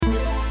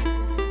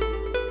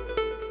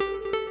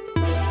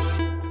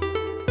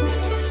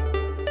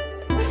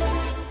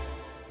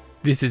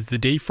This is The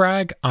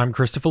Defrag, I'm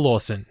Christopher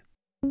Lawson.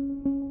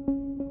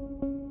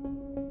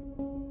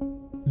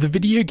 The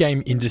video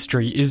game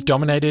industry is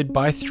dominated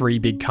by three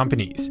big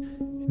companies: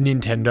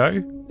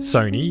 Nintendo,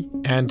 Sony,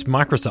 and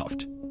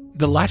Microsoft.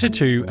 The latter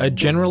two are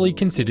generally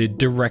considered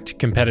direct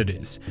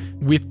competitors,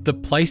 with the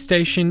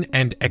PlayStation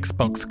and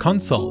Xbox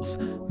consoles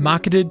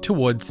marketed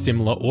towards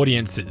similar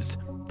audiences,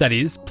 that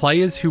is,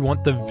 players who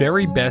want the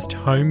very best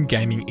home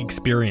gaming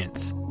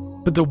experience.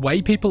 But the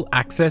way people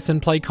access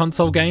and play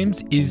console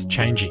games is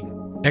changing.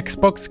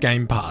 Xbox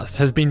Game Pass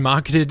has been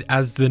marketed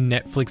as the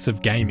Netflix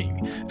of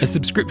gaming, a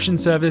subscription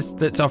service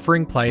that's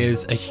offering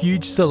players a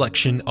huge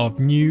selection of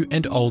new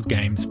and old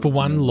games for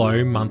one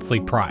low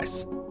monthly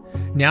price.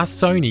 Now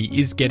Sony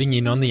is getting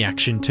in on the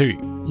action too,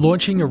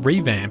 launching a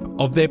revamp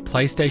of their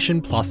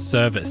PlayStation Plus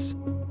service.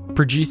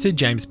 Producer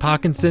James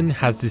Parkinson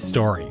has this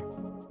story.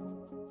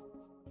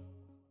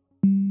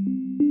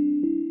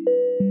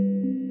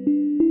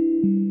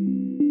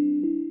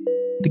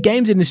 The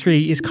games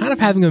industry is kind of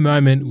having a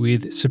moment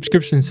with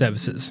subscription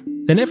services,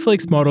 the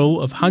Netflix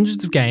model of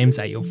hundreds of games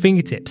at your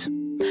fingertips.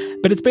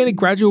 But it's been a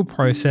gradual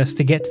process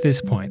to get to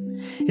this point.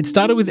 It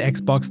started with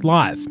Xbox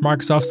Live,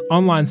 Microsoft's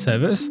online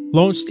service,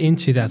 launched in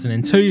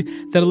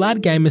 2002 that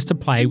allowed gamers to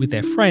play with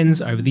their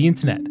friends over the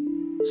internet.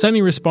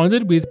 Sony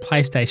responded with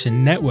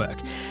PlayStation Network.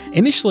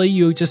 Initially,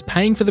 you were just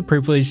paying for the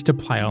privilege to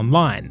play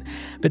online,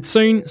 but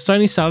soon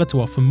Sony started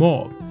to offer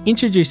more,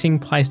 introducing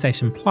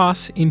PlayStation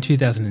Plus in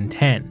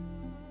 2010.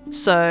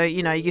 So,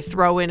 you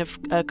throw in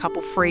a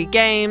couple free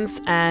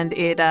games and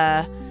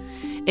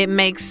it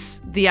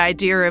makes the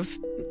idea of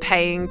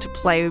paying to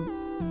play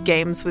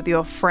games with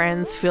your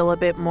friends feel a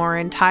bit more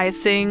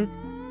enticing.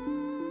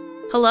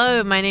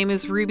 Hello, my name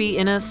is Ruby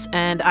Innes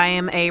and I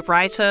am a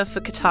writer for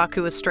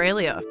Kotaku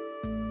Australia.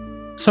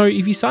 So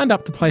if you signed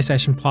up to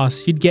PlayStation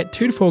Plus, you'd get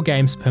 2 to 4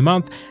 games per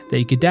month that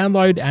you could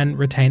download and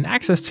retain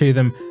access to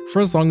them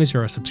for as long as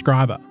you're a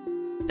subscriber.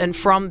 And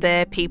from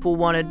there, people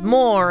wanted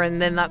more,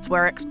 and then that's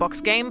where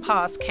Xbox Game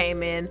Pass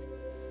came in.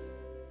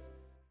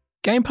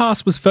 Game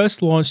Pass was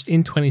first launched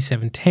in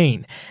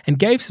 2017 and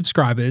gave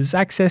subscribers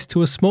access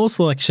to a small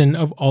selection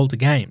of older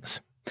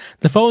games.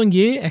 The following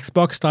year,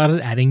 Xbox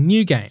started adding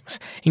new games,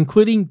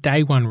 including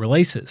day one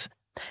releases.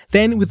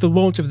 Then, with the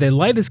launch of their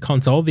latest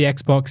console, the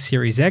Xbox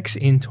Series X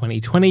in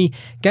 2020,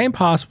 Game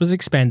Pass was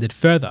expanded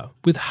further,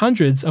 with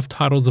hundreds of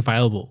titles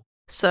available.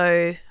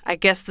 So I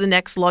guess the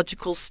next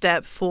logical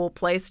step for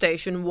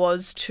PlayStation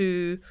was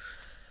to,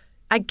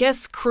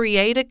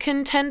 create a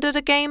contender to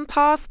Game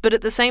Pass. But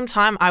at the same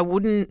time,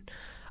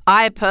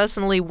 I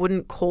personally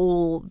wouldn't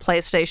call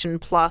PlayStation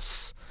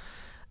Plus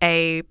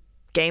a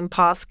Game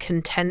Pass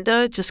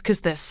contender just because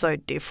they're so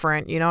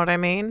different. You know what I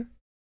mean?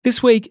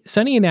 This week,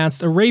 Sony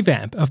announced a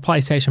revamp of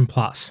PlayStation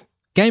Plus.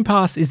 Game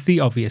Pass is the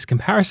obvious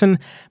comparison,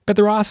 but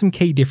there are some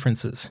key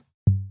differences.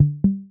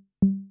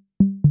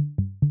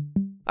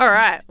 All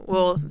right,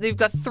 well, they've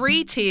got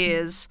 3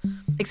 tiers,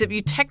 except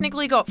you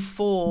technically got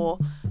 4,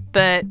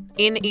 but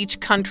in each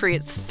country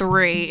it's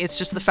 3. It's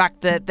just the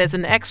fact that there's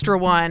an extra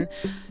one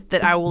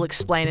that I will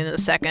explain in a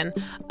second.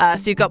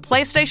 So you've got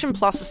PlayStation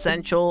Plus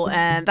Essential,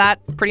 and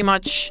that pretty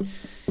much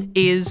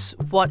is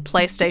what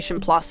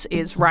PlayStation Plus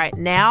is right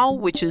now,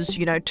 which is,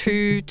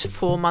 2 to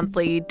 4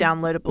 monthly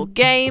downloadable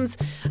games,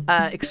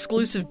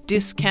 exclusive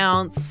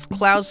discounts,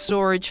 cloud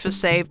storage for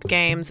saved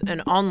games,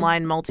 and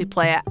online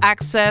multiplayer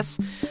access.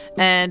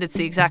 And it's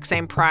the exact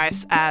same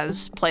price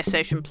as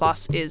PlayStation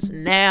Plus is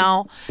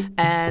now.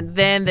 And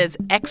then there's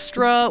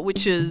Extra,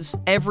 which is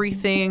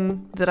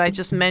everything that I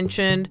just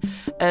mentioned,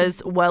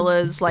 as well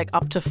as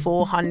up to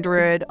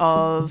 400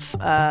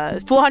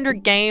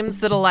 games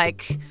that are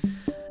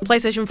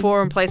PlayStation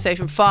 4 and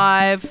PlayStation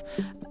 5.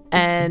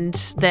 And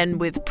then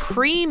with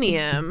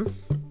Premium,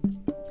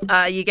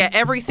 you get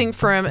everything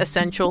from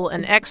Essential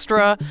and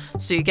Extra.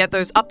 So you get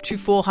those up to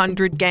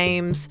 400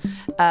 games,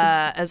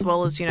 as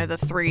well as,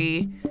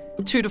 the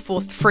 2 to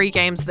 4 free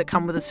games that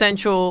come with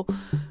Essential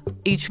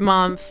each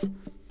month,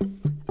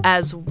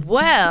 as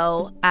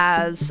well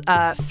as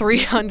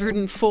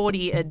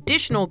 340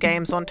 additional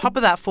games on top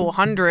of that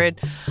 400,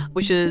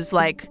 which is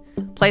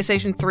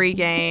PlayStation 3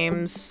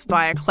 games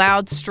via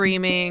cloud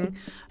streaming,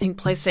 I think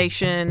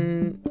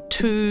PlayStation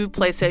 2,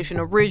 PlayStation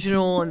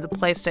Original, and the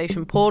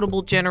PlayStation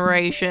Portable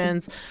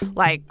generations.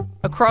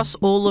 Across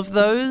all of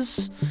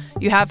those,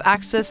 you have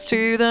access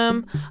to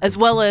them, as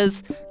well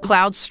as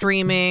cloud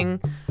streaming,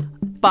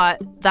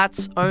 but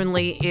that's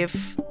only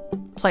if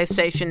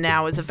PlayStation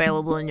Now is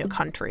available in your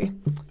country.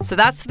 So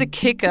that's the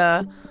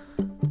kicker.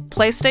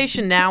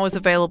 PlayStation Now is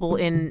available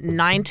in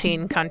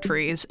 19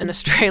 countries, and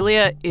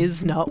Australia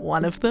is not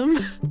one of them.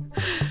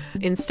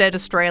 Instead,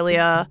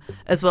 Australia,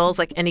 as well as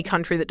any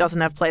country that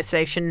doesn't have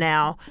PlayStation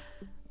Now,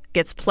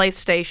 gets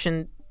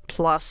PlayStation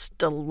Plus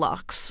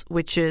Deluxe,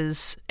 which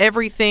is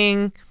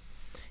everything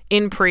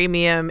in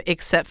Premium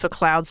except for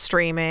cloud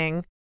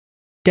streaming.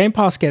 Game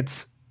Pass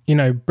gets,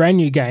 brand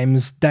new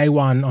games day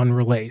one on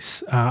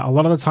release. A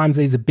lot of the times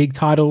these are big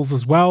titles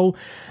as well.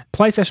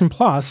 PlayStation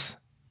Plus,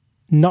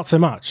 not so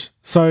much.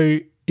 So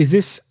is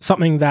this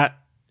something that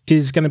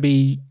is going to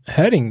be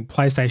hurting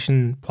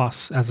PlayStation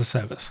Plus as a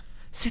service?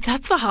 See,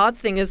 that's the hard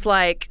thing is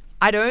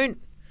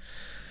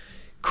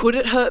could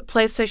it hurt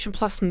PlayStation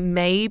Plus?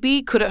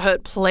 Maybe. Could it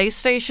hurt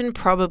PlayStation?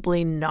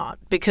 Probably not.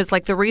 Because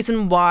the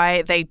reason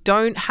why they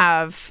don't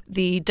have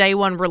the day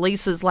one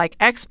releases like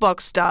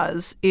Xbox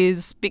does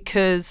is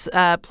because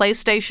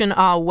PlayStation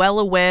are well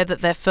aware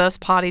that their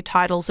first party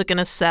titles are going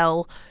to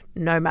sell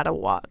no matter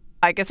what.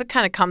 I guess it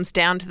kind of comes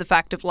down to the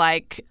fact of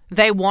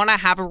they want to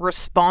have a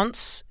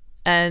response,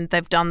 and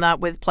they've done that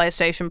with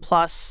PlayStation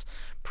Plus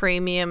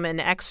Premium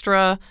and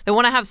Extra. They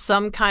want to have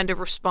some kind of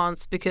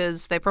response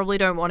because they probably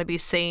don't want to be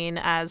seen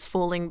as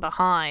falling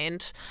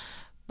behind.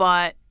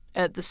 But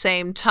at the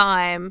same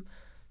time,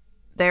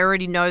 they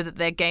already know that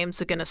their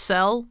games are going to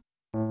sell.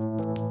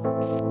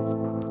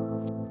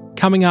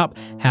 Coming up,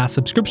 how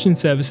subscription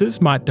services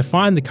might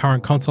define the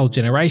current console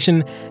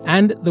generation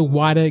and the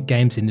wider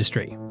games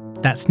industry.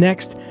 That's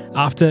next,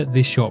 after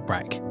this short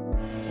break.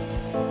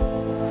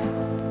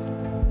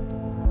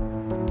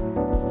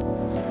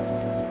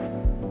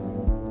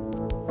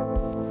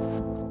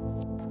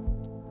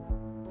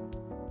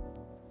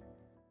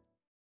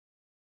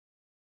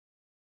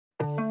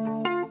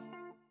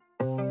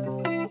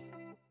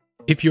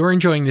 If you're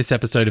enjoying this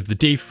episode of The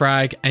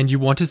Defrag and you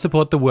want to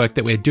support the work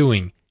that we're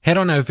doing, head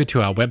on over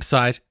to our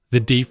website,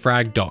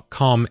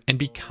 thedefrag.com, and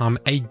become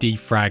a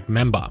Defrag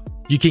member.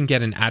 You can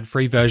get an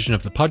ad-free version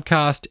of the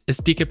podcast, a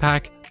sticker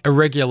pack, a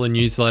regular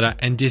newsletter,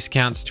 and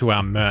discounts to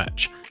our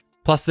merch.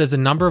 Plus, there's a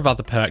number of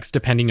other perks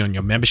depending on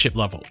your membership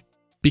level.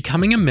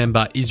 Becoming a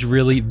member is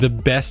really the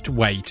best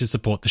way to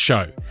support the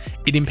show.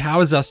 It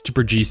empowers us to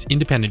produce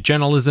independent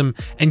journalism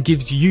and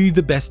gives you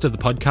the best of the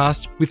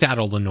podcast without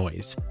all the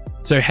noise.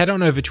 So head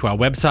on over to our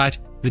website,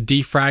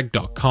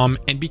 thedefrag.com,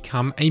 and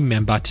become a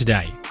member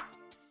today.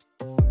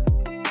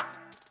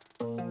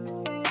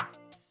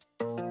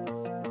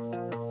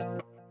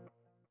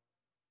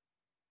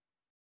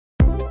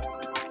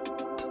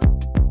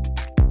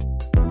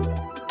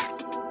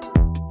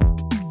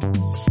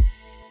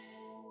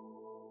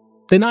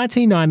 The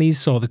 1990s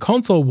saw the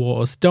console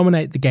wars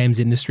dominate the games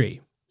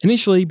industry,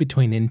 initially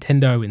between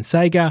Nintendo and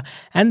Sega,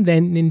 and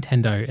then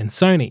Nintendo and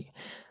Sony.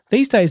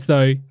 These days,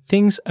 though,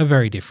 things are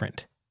very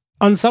different.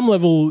 On some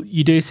level,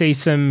 you do see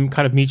some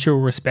kind of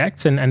mutual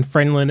respect and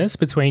friendliness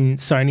between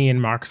Sony and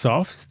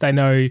Microsoft. They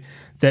know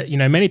that,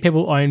 many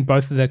people own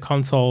both of their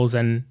consoles,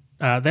 and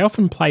they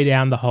often play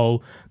down the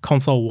whole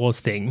console wars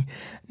thing.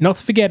 Not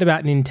to forget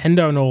about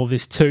Nintendo and all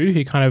this too,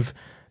 who kind of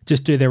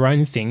just do their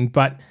own thing.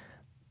 But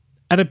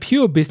at a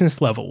pure business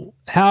level,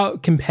 how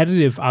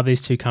competitive are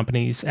these two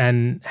companies,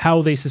 and how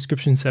will these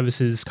subscription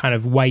services kind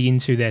of weigh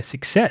into their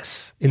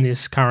success in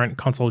this current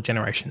console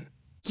generation?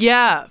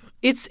 Yeah,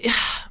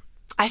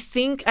 I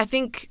think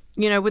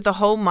with the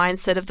whole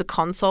mindset of the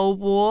console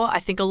war, I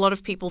think a lot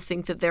of people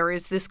think that there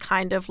is this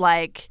kind of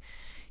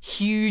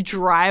huge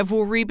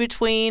rivalry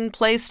between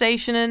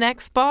PlayStation and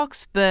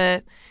Xbox,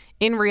 but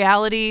in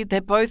reality, they're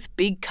both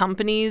big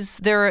companies.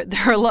 They're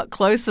a lot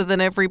closer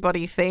than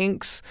everybody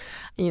thinks.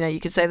 You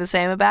could say the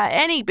same about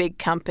any big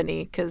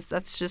company because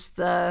that's just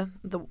the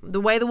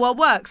way the world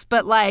works.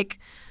 But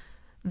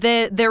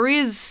there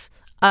is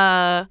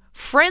a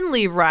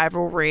friendly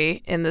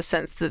rivalry in the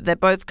sense that they're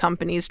both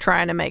companies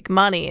trying to make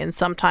money, and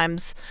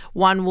sometimes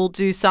one will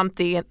do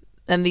something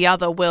and the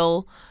other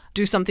will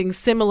do something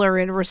similar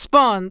in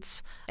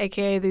response,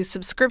 aka these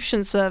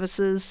subscription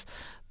services.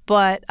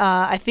 But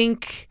I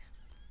think,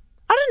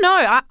 I don't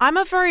know, I'm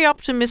a very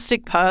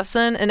optimistic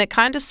person, and it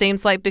kind of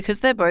seems like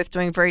because they're both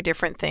doing very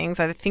different things,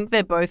 I think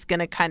they're both going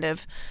to kind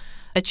of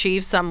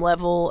achieve some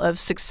level of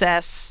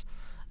success.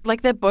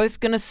 They're both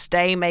going to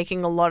stay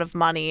making a lot of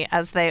money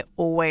as they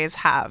always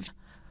have.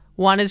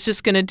 One is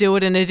just going to do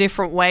it in a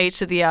different way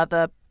to the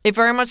other. It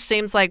very much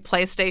seems like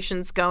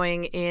PlayStation's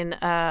going in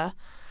a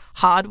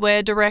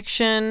hardware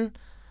direction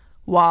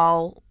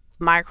while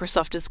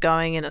Microsoft is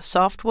going in a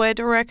software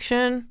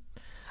direction.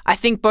 I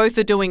think both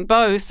are doing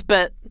both,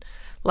 but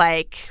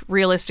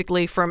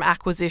realistically from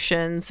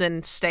acquisitions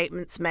and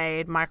statements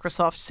made,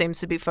 Microsoft seems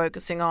to be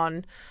focusing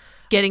on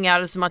getting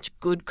out as much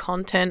good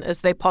content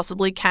as they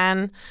possibly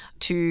can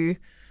to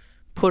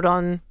put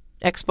on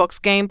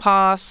Xbox Game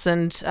Pass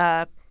and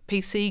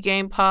PC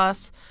Game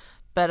Pass.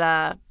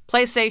 But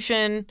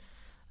PlayStation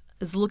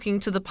is looking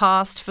to the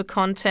past for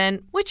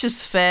content, which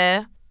is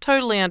fair,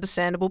 totally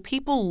understandable.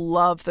 People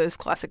love those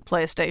classic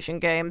PlayStation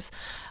games,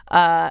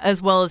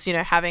 as well as,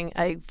 having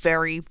a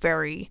very,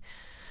 very,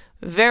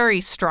 very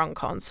strong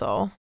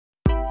console.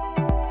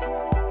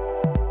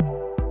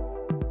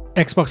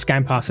 Xbox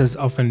Game Pass has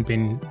often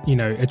been,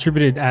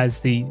 attributed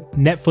as the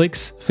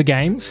Netflix for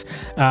games.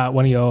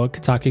 One of your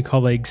Kotaku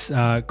colleagues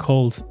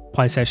called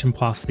PlayStation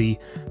Plus the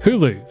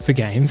Hulu for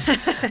games.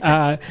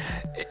 How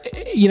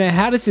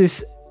does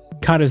this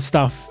kind of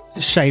stuff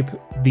shape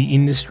the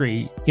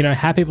industry?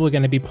 How people are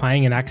going to be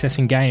playing and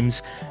accessing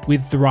games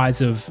with the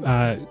rise of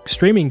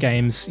streaming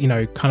games,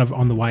 kind of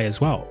on the way as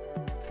well.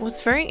 Well,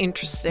 it's very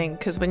interesting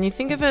because when you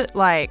think of it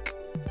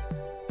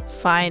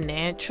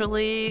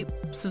financially,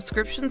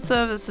 subscription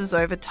services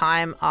over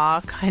time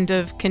are kind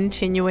of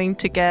continuing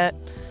to get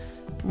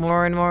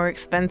more and more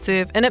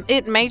expensive. And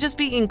it may just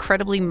be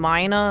incredibly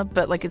minor,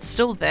 but like it's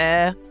still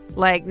there.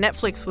 Like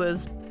Netflix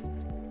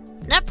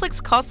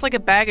cost like a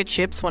bag of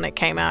chips when it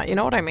came out. You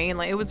know what I mean?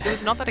 Like it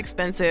was not that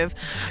expensive.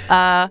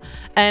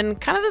 And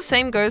kind of the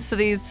same goes for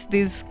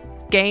these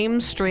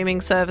game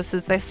streaming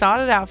services. They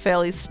started out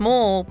fairly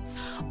small.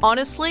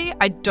 Honestly,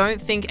 I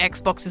don't think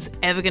Xbox is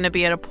ever going to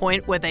be at a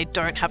point where they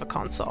don't have a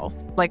console.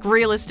 Like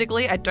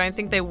realistically, I don't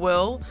think they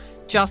will,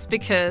 just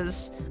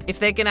because if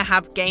they're going to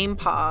have Game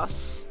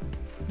Pass,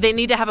 they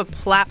need to have a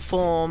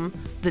platform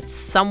that's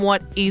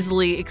somewhat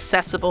easily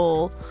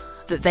accessible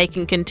that they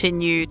can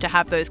continue to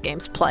have those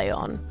games play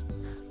on.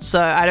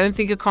 So I don't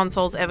think a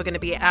console's ever going to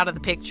be out of the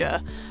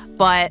picture.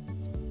 But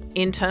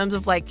in terms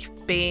of like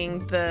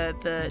being the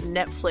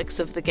Netflix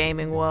of the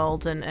gaming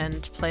world and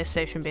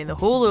PlayStation being the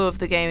Hulu of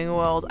the gaming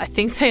world, I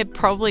think they're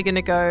probably going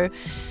to go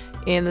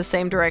in the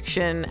same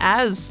direction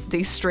as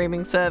these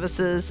streaming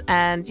services,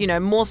 and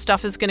more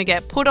stuff is going to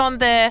get put on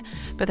there,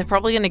 but they're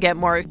probably going to get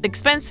more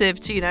expensive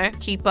to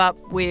keep up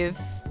with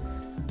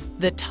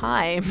the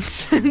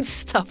times and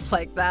stuff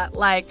like that.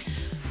 Like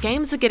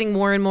games are getting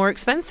more and more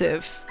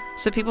expensive,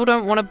 so people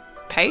don't want to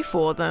pay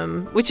for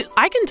them, which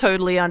I can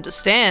totally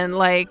understand.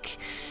 Like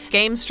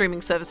game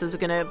streaming services are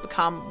going to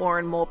become more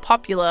and more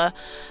popular,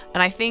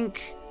 and I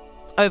think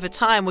over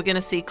time we're going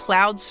to see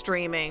cloud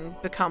streaming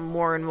become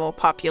more and more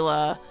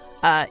popular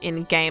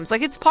in games.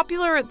 Like it's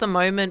popular at the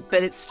moment,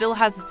 but it still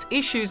has its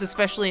issues,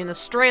 especially in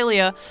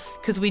Australia,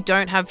 because we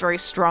don't have very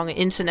strong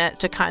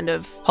internet to kind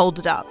of hold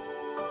it up.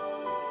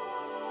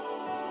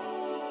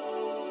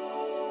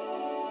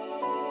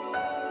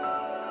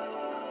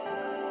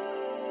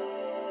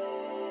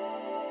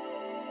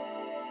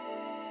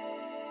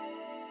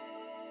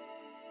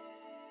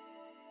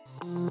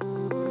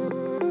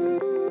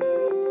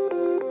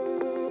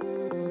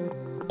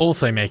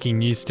 Also making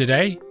news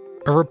today,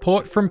 a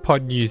report from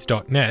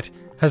podnews.net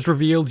has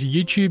revealed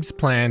YouTube's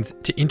plans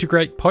to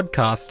integrate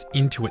podcasts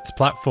into its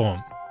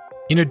platform.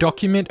 In a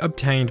document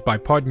obtained by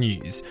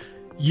Podnews,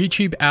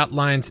 YouTube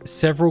outlines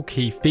several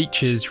key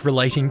features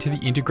relating to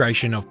the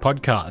integration of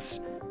podcasts.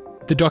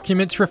 The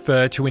documents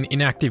refer to an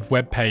inactive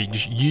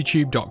webpage,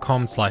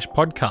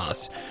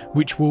 youtube.com/podcasts,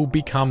 which will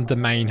become the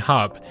main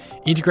hub,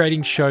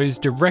 integrating shows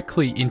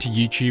directly into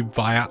YouTube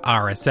via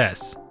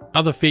RSS.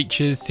 Other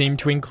features seem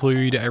to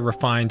include a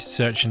refined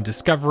search and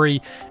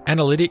discovery,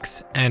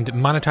 analytics, and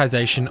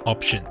monetization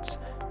options.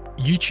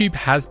 YouTube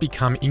has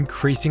become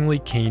increasingly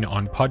keen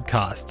on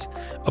podcasts,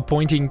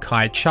 appointing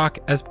Kai Chuck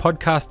as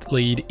podcast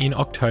lead in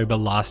October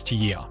last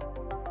year.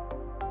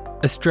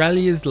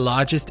 Australia's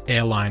largest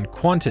airline,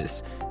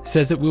 Qantas,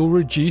 says it will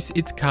reduce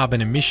its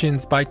carbon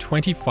emissions by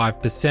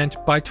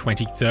 25% by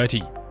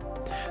 2030.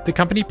 The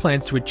company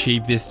plans to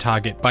achieve this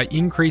target by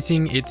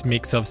increasing its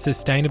mix of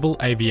sustainable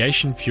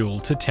aviation fuel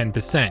to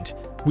 10%,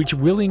 which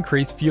will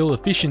increase fuel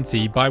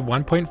efficiency by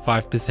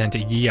 1.5% a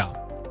year.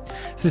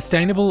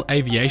 Sustainable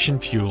aviation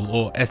fuel,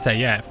 or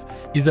SAF,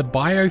 is a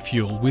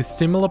biofuel with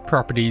similar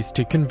properties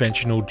to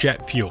conventional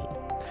jet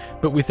fuel,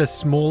 but with a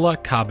smaller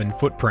carbon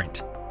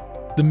footprint.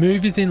 The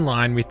move is in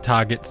line with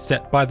targets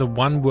set by the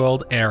One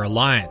World Air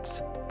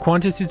Alliance.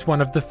 Qantas is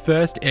one of the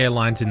first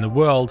airlines in the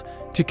world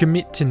to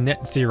commit to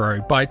net zero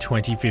by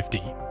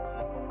 2050.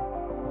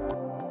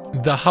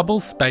 The Hubble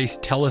Space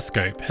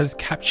Telescope has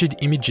captured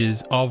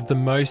images of the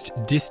most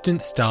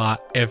distant star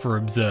ever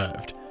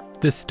observed.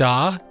 The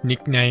star,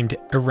 nicknamed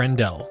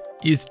Earendel,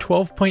 is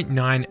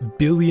 12.9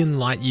 billion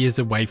light-years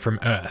away from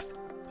Earth.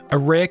 A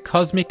rare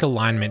cosmic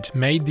alignment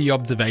made the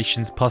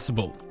observations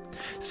possible.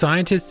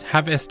 Scientists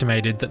have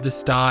estimated that the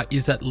star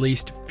is at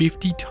least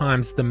 50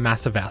 times the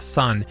mass of our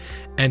Sun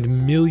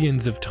and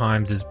millions of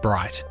times as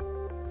bright.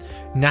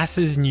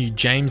 NASA's new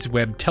James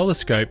Webb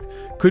Telescope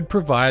could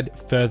provide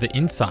further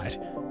insight,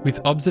 with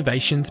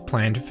observations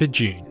planned for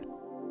June.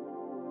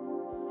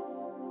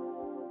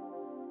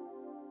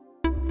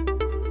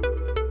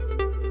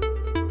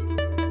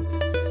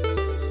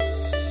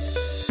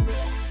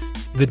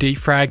 The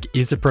Defrag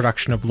is a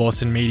production of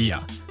Lawson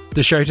Media.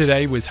 The show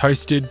today was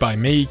hosted by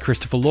me,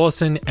 Christopher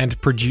Lawson, and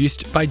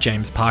produced by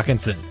James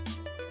Parkinson.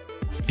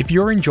 If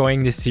you're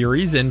enjoying this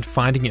series and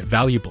finding it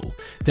valuable,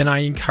 then I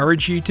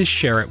encourage you to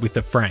share it with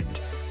a friend.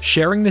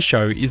 Sharing the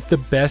show is the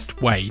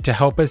best way to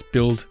help us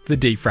build the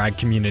Defrag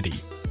community.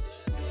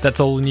 That's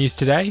all the news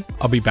today.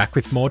 I'll be back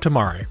with more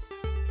tomorrow.